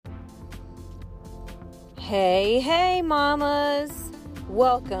Hey, mamas!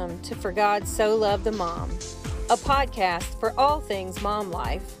 Welcome to For God So Loved the Mom, a podcast for all things mom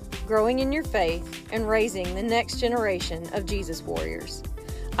life, growing in your faith, and raising the next generation of Jesus warriors.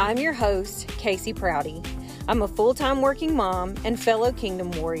 I'm your host, Casey Prouty. I'm a full-time working mom and fellow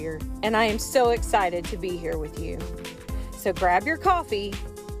kingdom warrior, and I am so excited to be here with you. So grab your coffee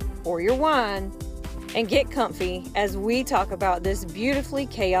or your wine and get comfy as we talk about this beautifully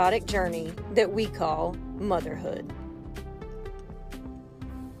chaotic journey that we call motherhood.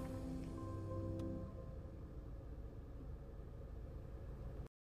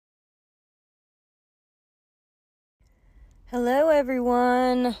 Hello,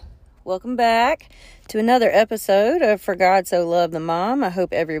 everyone. Welcome back to another episode of For God So Loved the Mom. I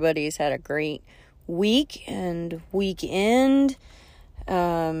hope everybody's had a great week and weekend,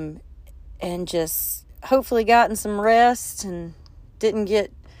 and just hopefully gotten some rest and didn't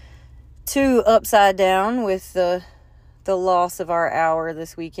get too upside down with the loss of our hour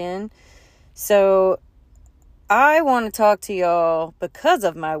this weekend. So I want to talk to y'all, because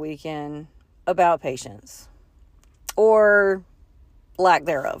of my weekend, about patience, or lack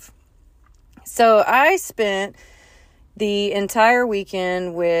thereof. So I spent the entire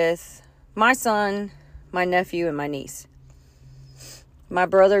weekend with my son, my nephew, and my niece. My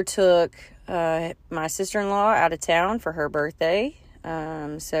brother took my sister-in-law out of town for her birthday.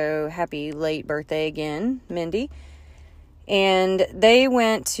 So happy late birthday again, Mindy. And they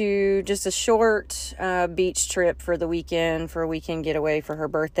went to just a short beach trip for the weekend, for a weekend getaway for her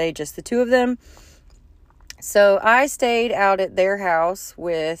birthday, just the two of them. So I stayed out at their house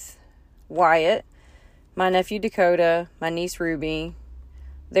with Wyatt, my nephew Dakota, my niece Ruby,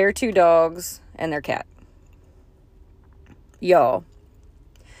 their two dogs, and their cat. Y'all,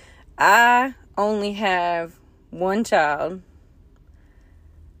 I only have one child.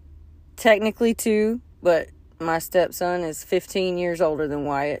 Technically two, but my stepson is 15 years older than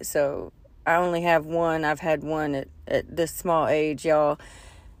Wyatt, so I only have one. I've had one at this small age, y'all.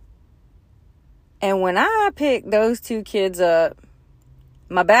 And when I picked those two kids up,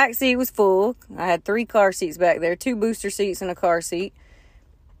 my back seat was full. I had 3 car seats back there, 2 booster seats and a car seat.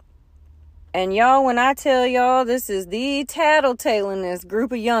 And y'all, when I tell y'all, this is the tattletalingest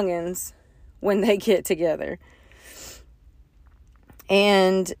group of youngins when they get together.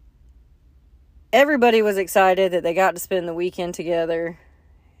 And everybody was excited that they got to spend the weekend together.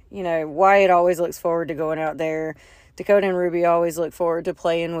 You know, Wyatt always looks forward to going out there. Dakota and Ruby always look forward to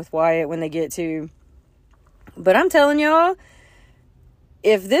playing with Wyatt when they get to. But I'm telling y'all,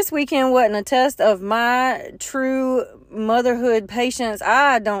 if this weekend wasn't a test of my true motherhood patience,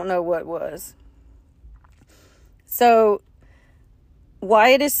 I don't know what was. So,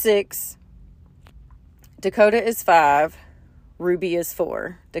 Wyatt is 6. Dakota is 5. Ruby is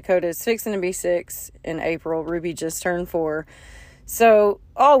 4. Dakota is fixing to be 6 in April. Ruby just turned 4. So,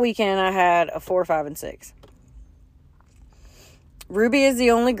 all weekend I had a 4, 5, and 6. Ruby is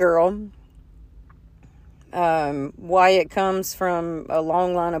the only girl. Wyatt comes from a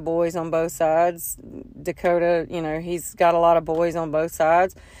long line of boys on both sides. Dakota, you know, he's got a lot of boys on both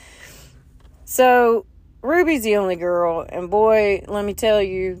sides. So, Ruby's the only girl. And boy, let me tell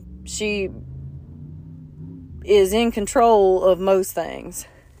you, she is in control of most things.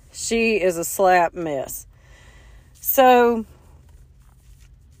 She is a slap mess. So,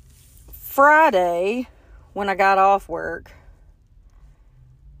 Friday, when I got off work,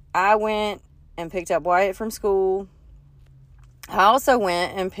 I went and picked up Wyatt from school. I also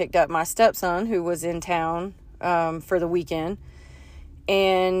went and picked up my stepson, who was in town for the weekend.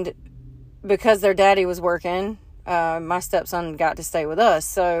 And because their daddy was working, my stepson got to stay with us.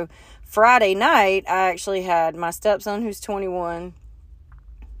 So Friday night, I actually had my stepson, who's 21,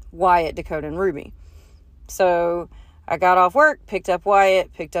 Wyatt, Dakota, and Ruby. So I got off work, picked up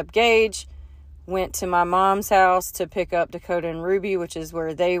Wyatt, picked up Gage, went to my mom's house to pick up Dakota and Ruby, which is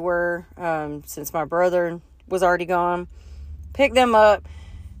where they were, since my brother was already gone. Picked them up.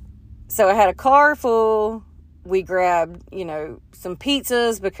 So I had a car full. We grabbed, some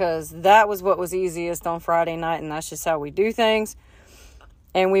pizzas, because that was what was easiest on Friday night, and that's just how we do things.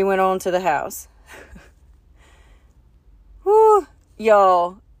 And we went on to the house. Whew,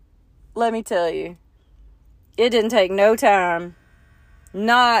 y'all, let me tell you, it didn't take no time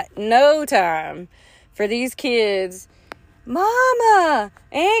for these kids. Mama,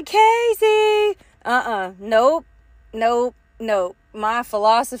 Aunt Casey. Nope. My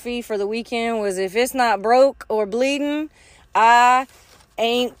philosophy for the weekend was, if it's not broke or bleeding, I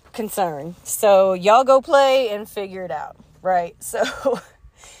ain't concerned. So y'all go play and figure it out, right? So,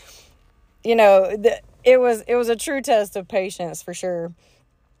 it was a true test of patience, for sure.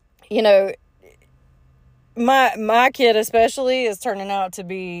 my kid especially is turning out to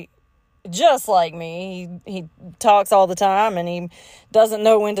be just like me. He talks all the time, and he doesn't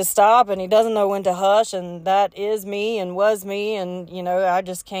know when to stop, and he doesn't know when to hush, and that is me and was me, and, I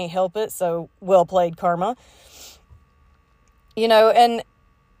just can't help it. So well played, Karma. And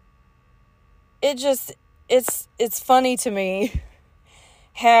it's funny to me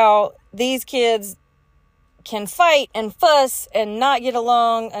how these kids can fight and fuss and not get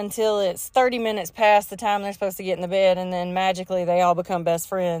along until it's 30 minutes past the time they're supposed to get in the bed, and then magically they all become best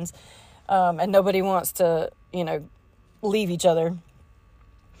friends, and nobody wants to, leave each other.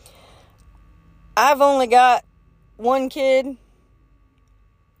 I've only got one kid,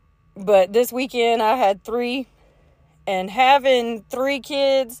 but this weekend I had 3, and having 3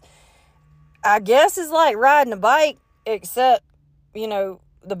 kids, I guess, is like riding a bike, except,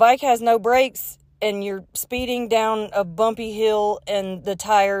 the bike has no brakes, and you're speeding down a bumpy hill, and the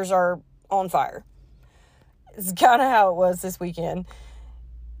tires are on fire. It's kind of how it was this weekend.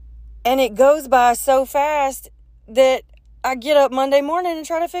 And it goes by so fast that I get up Monday morning and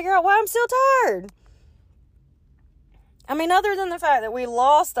try to figure out why I'm still tired. I mean, other than the fact that we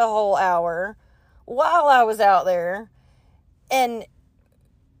lost a whole hour while I was out there, and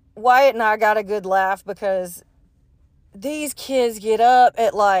Wyatt and I got a good laugh because these kids get up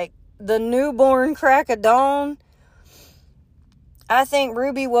at like the newborn crack of dawn. I think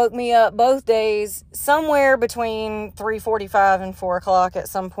Ruby woke me up both days somewhere between 3:45 and 4 o'clock at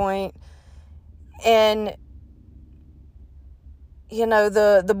some point. And,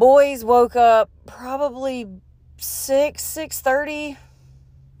 the boys woke up probably 6:30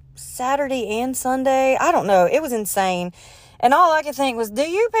 Saturday and Sunday. I don't know. It was insane. And all I could think was, do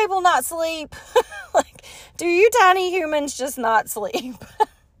you people not sleep? Like, do you tiny humans just not sleep?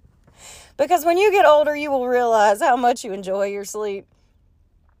 Because when you get older, you will realize how much you enjoy your sleep.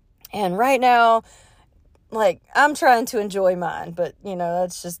 And right now, like, I'm trying to enjoy mine, but,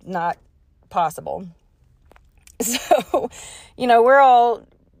 that's just not possible. So, we're all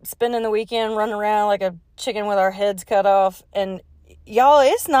spending the weekend running around like a chicken with our heads cut off. And y'all,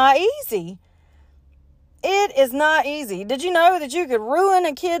 it's not easy. It is not easy. Did you know that you could ruin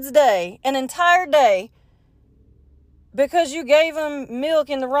a kid's day, an entire day, because you gave them milk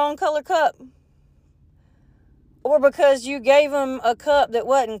in the wrong color cup? Or because you gave them a cup that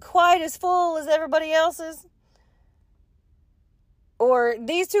wasn't quite as full as everybody else's? Or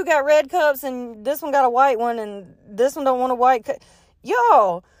these two got red cups and this one got a white one and this one don't want a white cup.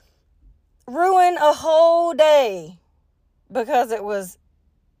 Y'all ruin a whole day because it was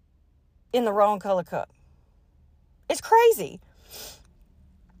in the wrong color cup. It's crazy.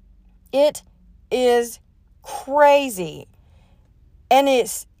 It is crazy. And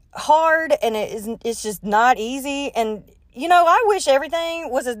it's hard, and it's just not easy. And, I wish everything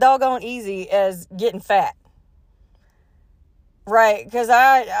was as doggone easy as getting fat. Right? Because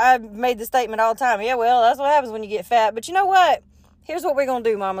I made the statement all the time. Yeah, well, that's what happens when you get fat. But you know what? Here's what we're going to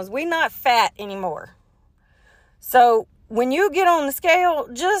do, mamas. We're not fat anymore. So when you get on the scale,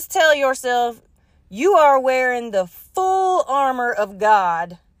 just tell yourself, you are wearing the full armor of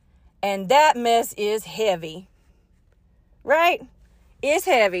God, and that mess is heavy. Right? It's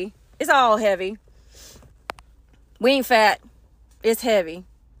heavy. It's all heavy. We ain't fat. It's heavy.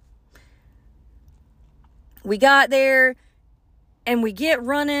 We got there, and we get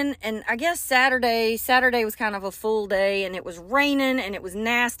running, and I guess Saturday was kind of a full day, and it was raining, and it was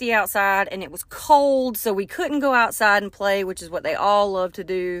nasty outside, and it was cold, so we couldn't go outside and play, which is what they all love to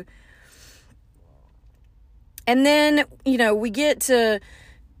do. And then, we get to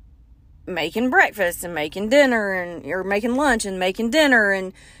making breakfast and making dinner or making lunch and making dinner.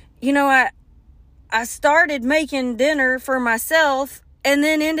 And, I started making dinner for myself and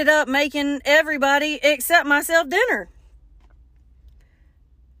then ended up making everybody except myself dinner.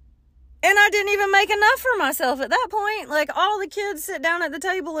 And I didn't even make enough for myself at that point. Like, all the kids sit down at the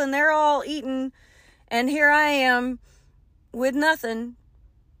table and they're all eating. And here I am with nothing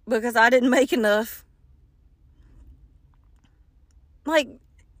because I didn't make enough. Like,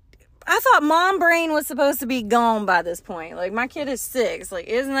 I thought mom brain was supposed to be gone by this point. Like, my kid is 6. Like,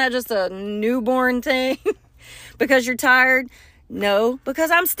 isn't that just a newborn thing? Because you're tired? No, because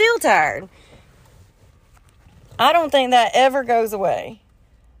I'm still tired. I don't think that ever goes away.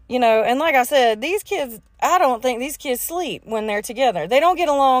 And like I said, I don't think these kids sleep when they're together. They don't get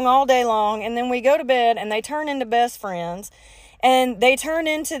along all day long, and then we go to bed, and they turn into best friends, and they turn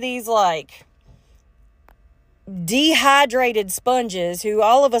into these, like, dehydrated sponges who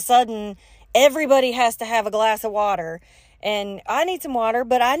all of a sudden everybody has to have a glass of water. And I need some water,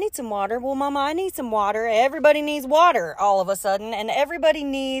 but I need some water. Well, mama, I need some water. Everybody needs water all of a sudden. And everybody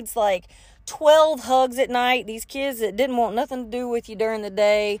needs like 12 hugs at night. These kids that didn't want nothing to do with you during the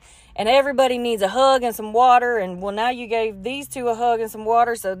day, and everybody needs a hug and some water. And well, now you gave these two a hug and some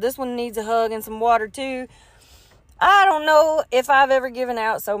water, so this one needs a hug and some water too. I don't know if I've ever given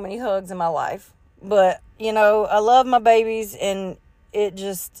out so many hugs in my life, but you know, I love my babies, and it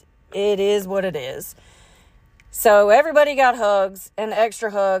is what it is. So everybody got hugs and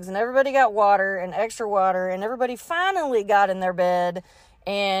extra hugs, and everybody got water and extra water, and everybody finally got in their bed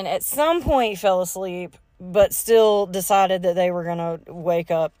and at some point fell asleep, but still decided that they were going to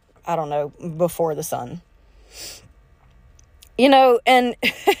wake up, I don't know, before the sun. You know, and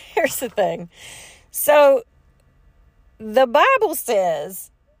here's the thing. So the Bible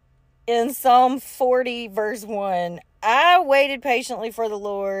says in Psalm 40, verse 1, I waited patiently for the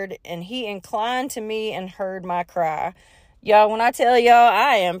Lord, and he inclined to me and heard my cry. Y'all, when I tell y'all,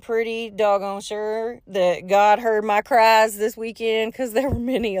 I am pretty doggone sure that God heard my cries this weekend, because there were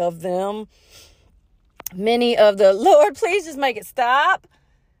many of them. Many of the, Lord, please just make it stop.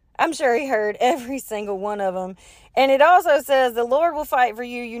 I'm sure he heard every single one of them. And it also says, the Lord will fight for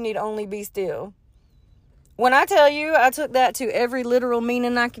you. You need only be still. When I tell you, I took that to every literal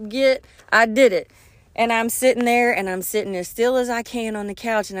meaning I could get. I did it. And I'm sitting there, and I'm sitting as still as I can on the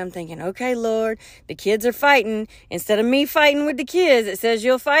couch, and I'm thinking, okay, Lord, the kids are fighting. Instead of me fighting with the kids, it says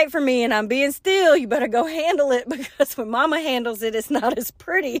you'll fight for me, and I'm being still. You better go handle it, because when Mama handles it, it's not as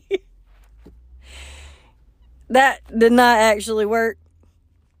pretty. That did not actually work.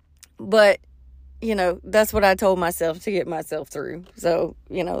 But, you know, that's what I told myself to get myself through. So,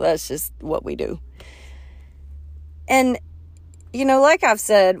 you know, that's just what we do. And, you know, like I've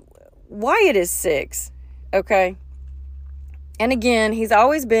said, Wyatt is 6, okay? And again, he's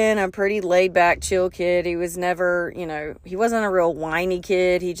always been a pretty laid-back, chill kid. He was never, you know, he wasn't a real whiny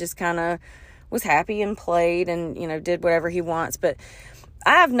kid. He just kind of was happy and played and, you know, did whatever he wants. But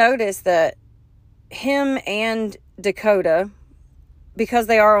I've noticed that him and Dakota, because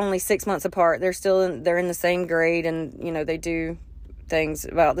they are only 6 months apart, they're in the same grade, and, you know, they do things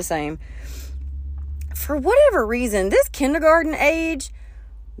about the same. For whatever reason, this kindergarten age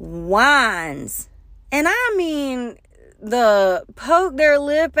whines. And I mean, the poke their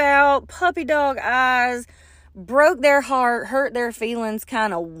lip out, puppy dog eyes, broke their heart, hurt their feelings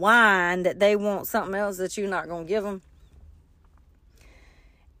kind of whine that they want something else that you're not going to give them.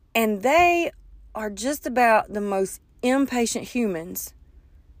 And they are just about the most impatient humans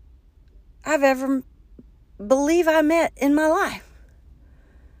I've ever believe I met in my life.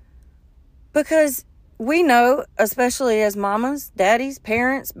 Because we know, especially as mamas, daddies,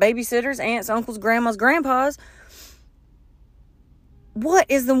 parents, babysitters, aunts, uncles, grandmas, grandpas, what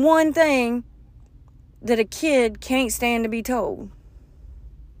is the one thing that a kid can't stand to be told?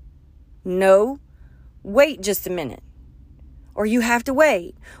 No, wait just a minute. Or you have to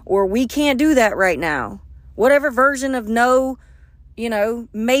wait. Or we can't do that right now. Whatever version of no, you know,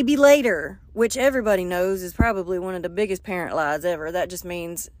 maybe later, which everybody knows is probably one of the biggest parent lies ever. That just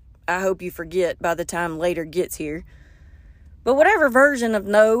means, I hope you forget by the time later gets here. But whatever version of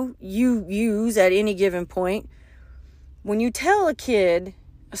no you use at any given point, when you tell a kid,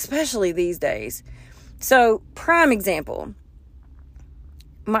 especially these days. So, prime example.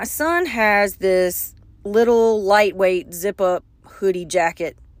 My son has this little lightweight zip-up hoodie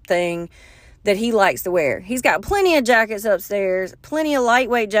jacket thing that he likes to wear. He's got plenty of jackets upstairs, plenty of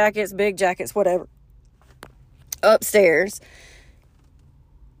lightweight jackets, big jackets, whatever, upstairs.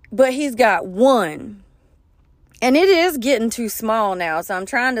 But he's got one. And it is getting too small now, so I'm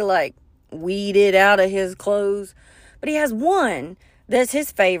trying to, like, weed it out of his clothes. But he has one that's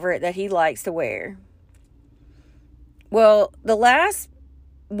his favorite that he likes to wear. Well, the last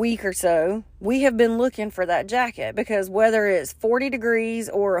week or so, we have been looking for that jacket, because whether it's 40 degrees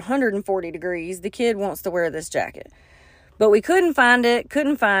or 140 degrees, the kid wants to wear this jacket. But we couldn't find it.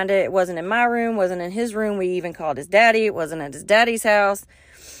 It wasn't in my room, wasn't in his room. We even called his daddy. It wasn't at his daddy's house.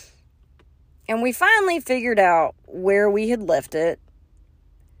 And we finally figured out where we had left it.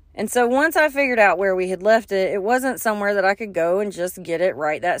 And so once I figured out where we had left it, it wasn't somewhere that I could go and just get it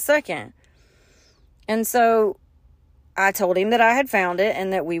right that second. And so I told him that I had found it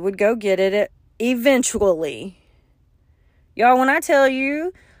and that we would go get it eventually. Y'all, when I tell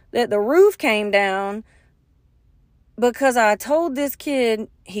you that the roof came down because I told this kid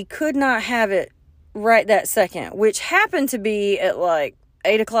he could not have it right that second, which happened to be at like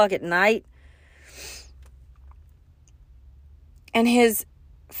 8 o'clock at night. And his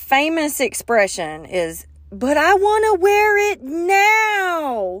famous expression is, but I want to wear it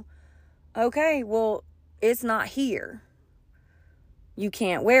now. Okay, well, it's not here. You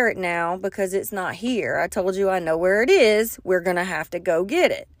can't wear it now because it's not here. I told you I know where it is. We're going to have to go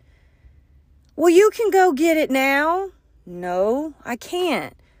get it. Well, you can go get it now. No, I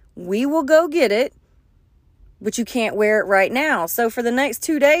can't. We will go get it, but you can't wear it right now. So for the next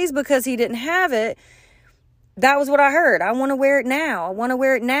 2 days, because he didn't have it, that was what I heard. I want to wear it now. I want to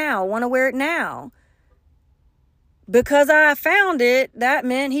wear it now. I want to wear it now. Because I found it, that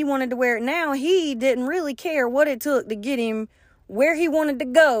meant he wanted to wear it now. He didn't really care what it took to get him where he wanted to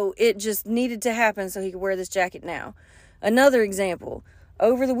go. It just needed to happen so he could wear this jacket now. Another example,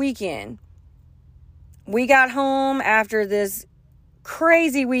 over the weekend, we got home after this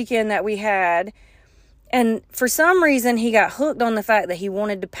crazy weekend that we had, and for some reason he got hooked on the fact that he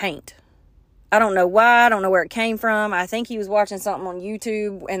wanted to paint. I don't know why. I don't know where it came from. I think he was watching something on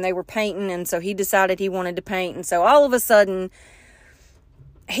YouTube and they were painting, and so he decided he wanted to paint. And so all of a sudden,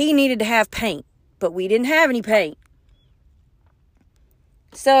 he needed to have paint, but we didn't have any paint.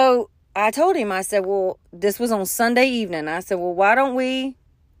 So I told him, I said, well, this was on Sunday evening. I said, well, why don't we,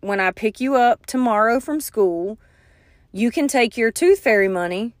 when I pick you up tomorrow from school, you can take your Tooth Fairy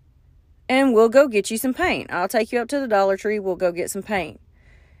money and we'll go get you some paint. I'll take you up to the Dollar Tree. We'll go get some paint.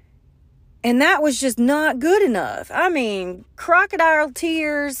 And that was just not good enough. I mean, crocodile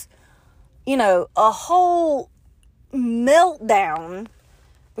tears, a whole meltdown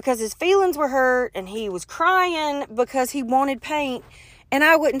because his feelings were hurt and he was crying because he wanted paint, and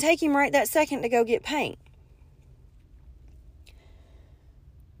I wouldn't take him right that second to go get paint.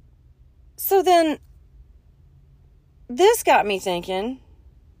 So then this got me thinking,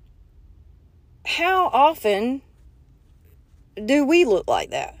 how often do we look like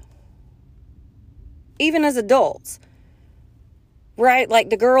that? Even as adults, right? Like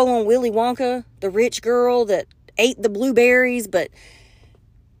the girl on Willy Wonka, the rich girl that ate the blueberries,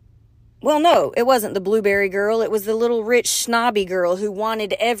 well, no, it wasn't the blueberry girl. It was the little rich snobby girl who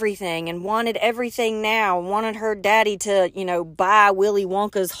wanted everything and wanted everything now, wanted her daddy to, buy Willy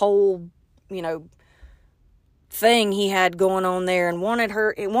Wonka's whole, thing he had going on there, and wanted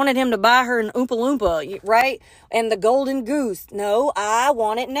him to buy her an Oompa Loompa, right? And the golden goose. No, I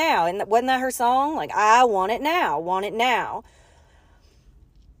want it now. And wasn't that her song? Like, I want it now, want it now.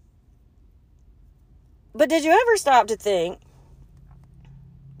 But did you ever stop to think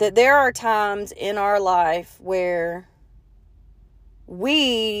that there are times in our life where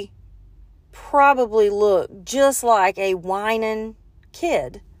we probably look just like a whining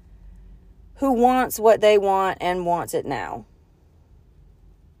kid who wants what they want and wants it now?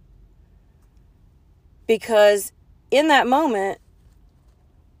 Because in that moment,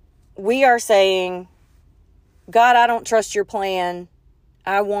 we are saying, God, I don't trust your plan.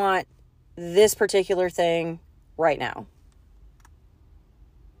 I want this particular thing right now.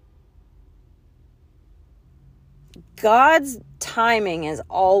 God's timing is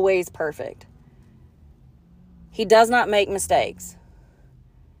always perfect. He does not make mistakes.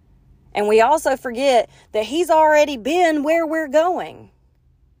 And we also forget that he's already been where we're going.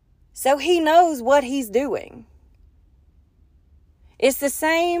 So he knows what he's doing. It's the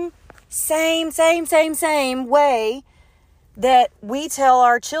same way that we tell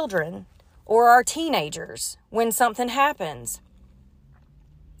our children or our teenagers when something happens.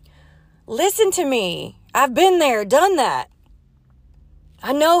 Listen to me. I've been there, done that.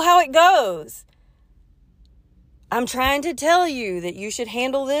 I know how it goes. I'm trying to tell you that you should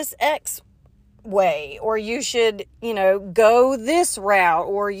handle this X way, or you should, go this route,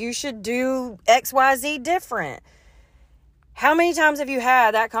 or you should do XYZ different. How many times have you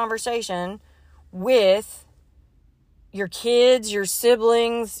had that conversation with your kids, your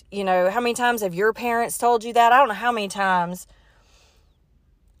siblings? How many times have your parents told you that? I don't know how many times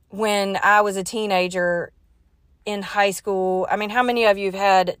when I was a teenager in high school. I mean, how many of you have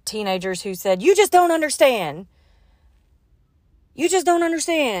had teenagers who said, you just don't understand. You just don't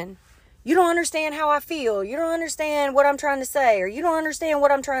understand. You don't understand how I feel. You don't understand what I'm trying to say, or you don't understand what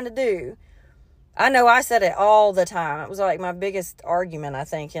I'm trying to do. I know I said it all the time. It was like my biggest argument, I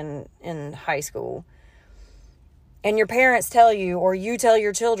think, in high school. And your parents tell you, or you tell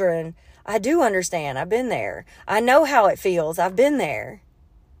your children, I do understand. I've been there. I know how it feels. I've been there.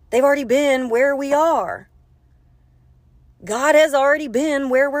 They've already been where we are. God has already been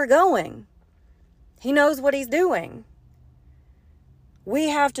where we're going. He knows what he's doing. We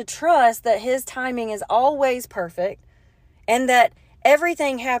have to trust that his timing is always perfect, and that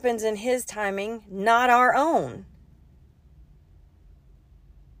everything happens in his timing, not our own.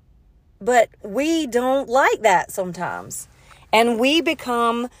 But we don't like that sometimes. And we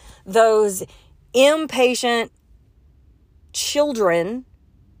become those impatient children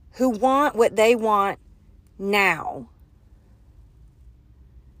who want what they want now.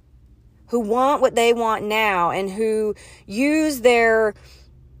 Who want what they want now, and who use their,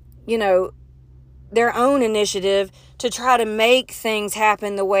 their own initiative to try to make things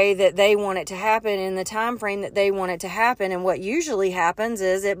happen the way that they want it to happen in the time frame that they want it to happen. And what usually happens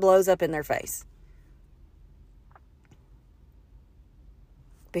is it blows up in their face.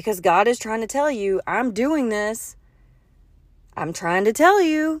 Because God is trying to tell you, I'm doing this. I'm trying to tell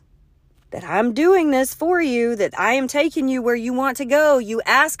you that I'm doing this for you, that I am taking you where you want to go. You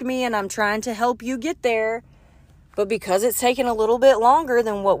ask me and I'm trying to help you get there. But because it's taken a little bit longer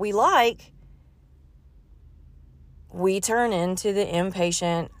than what we like, we turn into the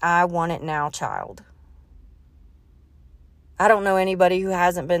impatient, I want it now child. I don't know anybody who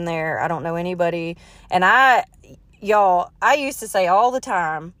hasn't been there. I don't know anybody. And I used to say all the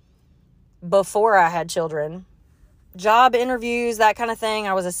time before I had children, job interviews, that kind of thing.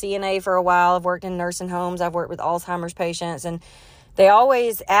 I was a CNA for a while. I've worked in nursing homes. I've worked with Alzheimer's patients. And they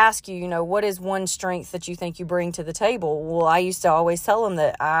always ask you, what is one strength that you think you bring to the table? Well, I used to always tell them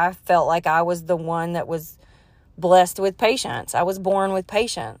that I felt like I was the one that was blessed with patience. I was born with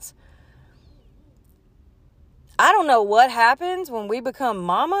patience. I don't know what happens when we become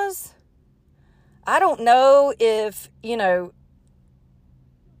mamas. I don't know if,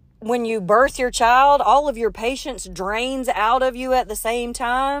 when you birth your child, all of your patience drains out of you at the same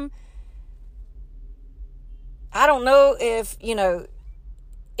time. I don't know if,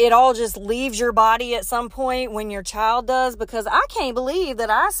 it all just leaves your body at some point when your child does, because I can't believe that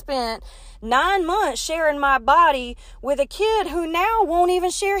I spent 9 months sharing my body with a kid who now won't even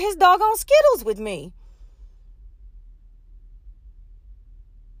share his doggone Skittles with me.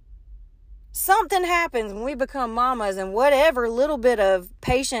 Something happens when we become mamas, and whatever little bit of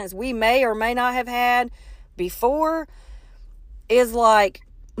patience we may or may not have had before is like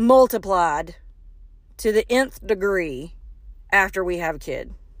multiplied to the nth degree after we have a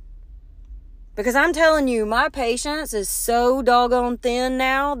kid. Because I'm telling you, my patience is so doggone thin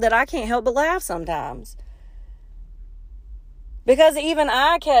now that I can't help but laugh sometimes. Because even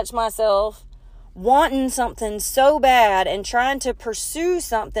I catch myself wanting something so bad and trying to pursue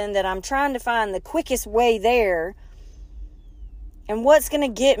something that I'm trying to find the quickest way there. And what's going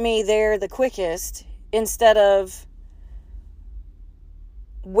to get me there the quickest, instead of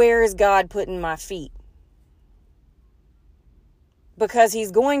where is God putting my feet? Because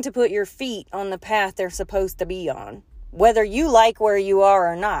he's going to put your feet on the path they're supposed to be on, whether you like where you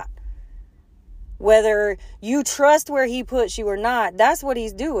are or not. Whether you trust where he puts you or not, that's what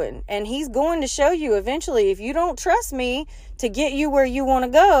he's doing. And he's going to show you eventually, if you don't trust me to get you where you want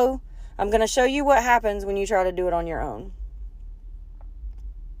to go, I'm going to show you what happens when you try to do it on your own.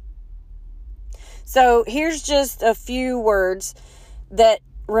 So here's just a few words that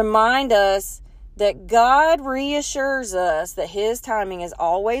remind us that God reassures us that his timing is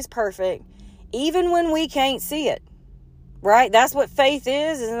always perfect, even when we can't see it. Right? That's what faith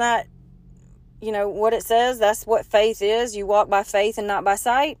is. Isn't that what it says? That's what faith is. You walk by faith and not by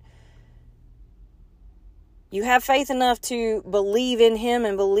sight. You have faith enough to believe in him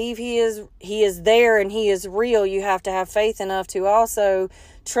and believe he is there and he is real. You have to have faith enough to also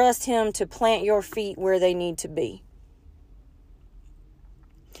trust him to plant your feet where they need to be.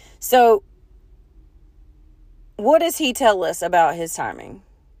 So, what does he tell us about his timing?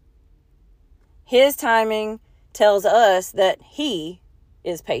 His timing tells us that he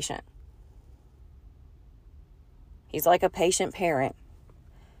is patient. He's like a patient parent,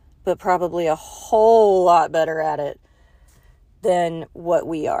 but probably a whole lot better at it than what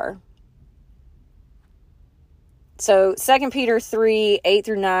we are. So 2 Peter 3,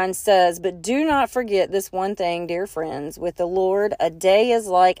 8-9 says, "But do not forget this one thing, dear friends. With the Lord, a day is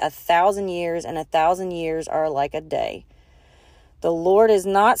like 1,000 years, and 1,000 years are like a day. The Lord is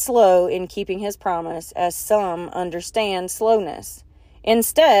not slow in keeping his promise, as some understand slowness.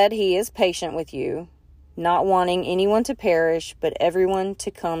 Instead, he is patient with you, not wanting anyone to perish, but everyone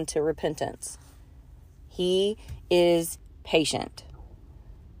to come to repentance." He is patient.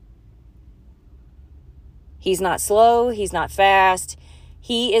 He's not slow. He's not fast.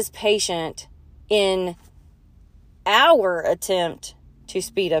 He is patient in our attempt to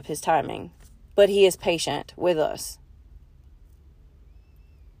speed up his timing, but he is patient with us.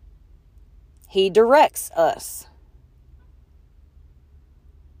 He directs us.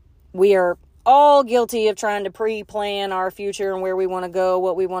 We are all guilty of trying to pre-plan our future and where we want to go,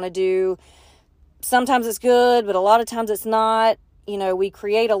 what we want to do. Sometimes it's good, but a lot of times it's not. We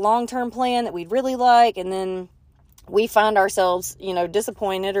create a long-term plan that we'd really like, and then we find ourselves,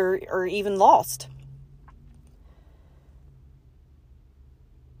 disappointed or even lost.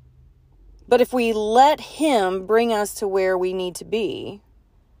 But if we let him bring us to where we need to be,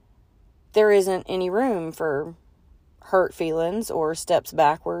 there isn't any room for hurt feelings or steps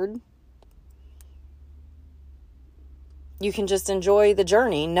backward. you can just enjoy the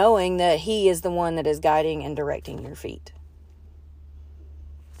journey, knowing that He is the one that is guiding and directing your feet.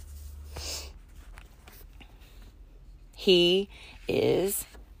 He is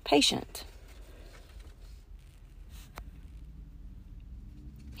patient.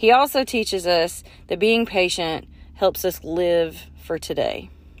 He also teaches us that being patient helps us live for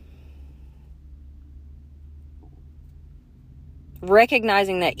today.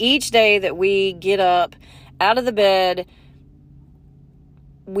 Recognizing that each day that we get up out of the bed,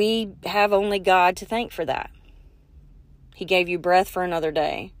 we have only God to thank for that. He gave you breath for another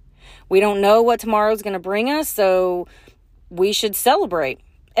day. We don't know what tomorrow's going to bring us, so we should celebrate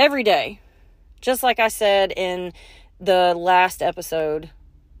every day. Just like I said in the last episode,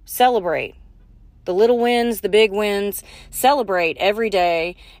 celebrate the little wins, the big wins. Celebrate every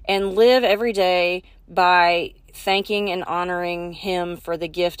day and live every day by thanking and honoring Him for the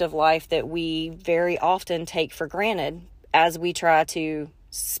gift of life that we very often take for granted as we try to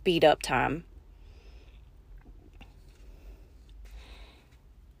speed up time.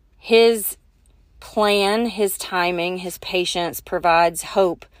 His plan, His timing, His patience provides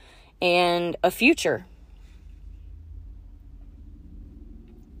hope and a future.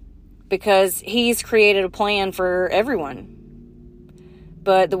 Because He's created a plan for everyone.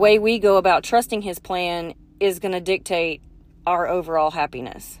 But the way we go about trusting His plan is going to dictate our overall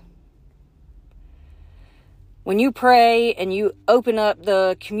happiness. When you pray and you open up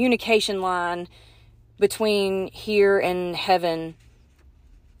the communication line between here and heaven,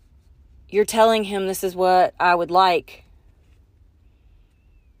 you're telling Him, this is what I would like.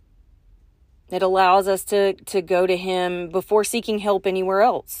 It allows us to go to Him before seeking help anywhere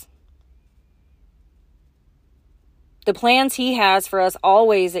else. The plans He has for us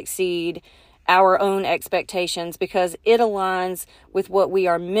always exceed our own expectations because it aligns with what we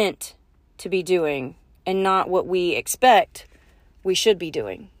are meant to be doing and not what we expect we should be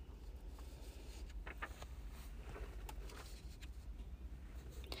doing.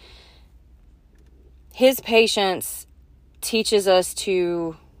 His patience teaches us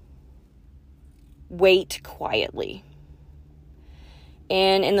to wait quietly.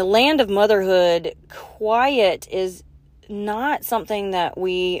 And in the land of motherhood, quiet is not something that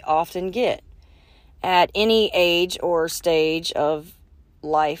we often get at any age or stage of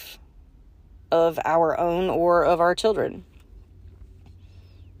life of our own or of our children.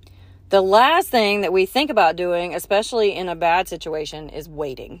 The last thing that we think about doing, especially in a bad situation, is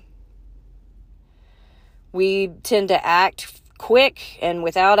waiting. We tend to act quick and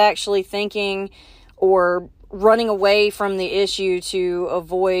without actually thinking or running away from the issue to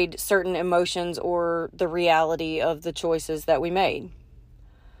avoid certain emotions or the reality of the choices that we made.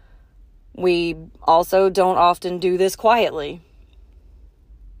 We also don't often do this quietly.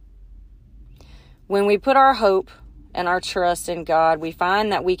 When we put our hope and our trust in God, we find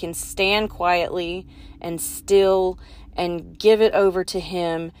that we can stand quietly and still and give it over to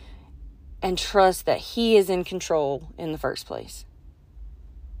Him and trust that He is in control in the first place.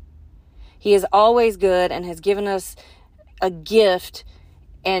 He is always good and has given us a gift,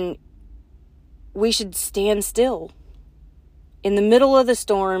 and we should stand still. In the middle of the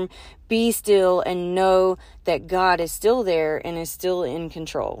storm, be still and know that God is still there and is still in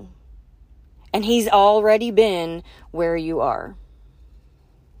control. And He's already been where you are.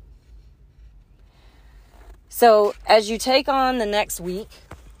 So as you take on the next week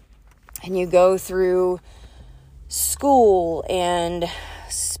and you go through school and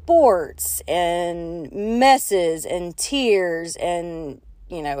sports and messes and tears and,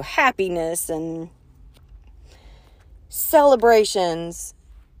 happiness and celebrations,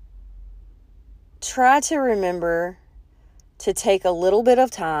 try to remember to take a little bit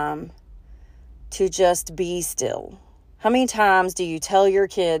of time to just be still. How many times do you tell your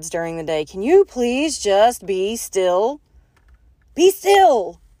kids during the day, can you please just be still? Be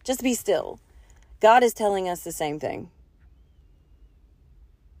still. Just be still. God is telling us the same thing.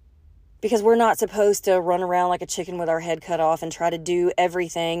 Because we're not supposed to run around like a chicken with our head cut off and try to do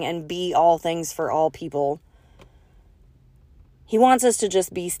everything and be all things for all people. He wants us to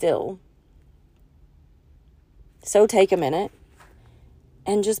just be still. So take a minute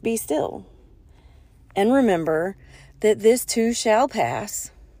and just be still. And remember that this too shall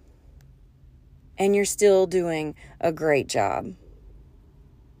pass. And you're still doing a great job.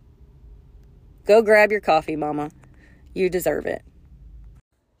 Go grab your coffee, Mama. You deserve it.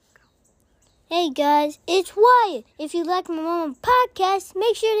 Hey guys, it's Wyatt. If you like my mama podcast,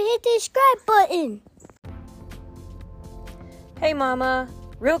 make sure to hit the subscribe button. Hey Mama,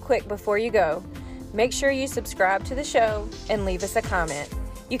 real quick before you go, make sure you subscribe to the show and leave us a comment.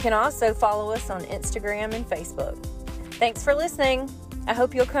 You can also follow us on Instagram and Facebook. Thanks for listening. I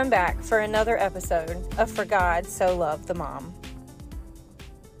hope you'll come back for another episode of For God So Loved the Mom.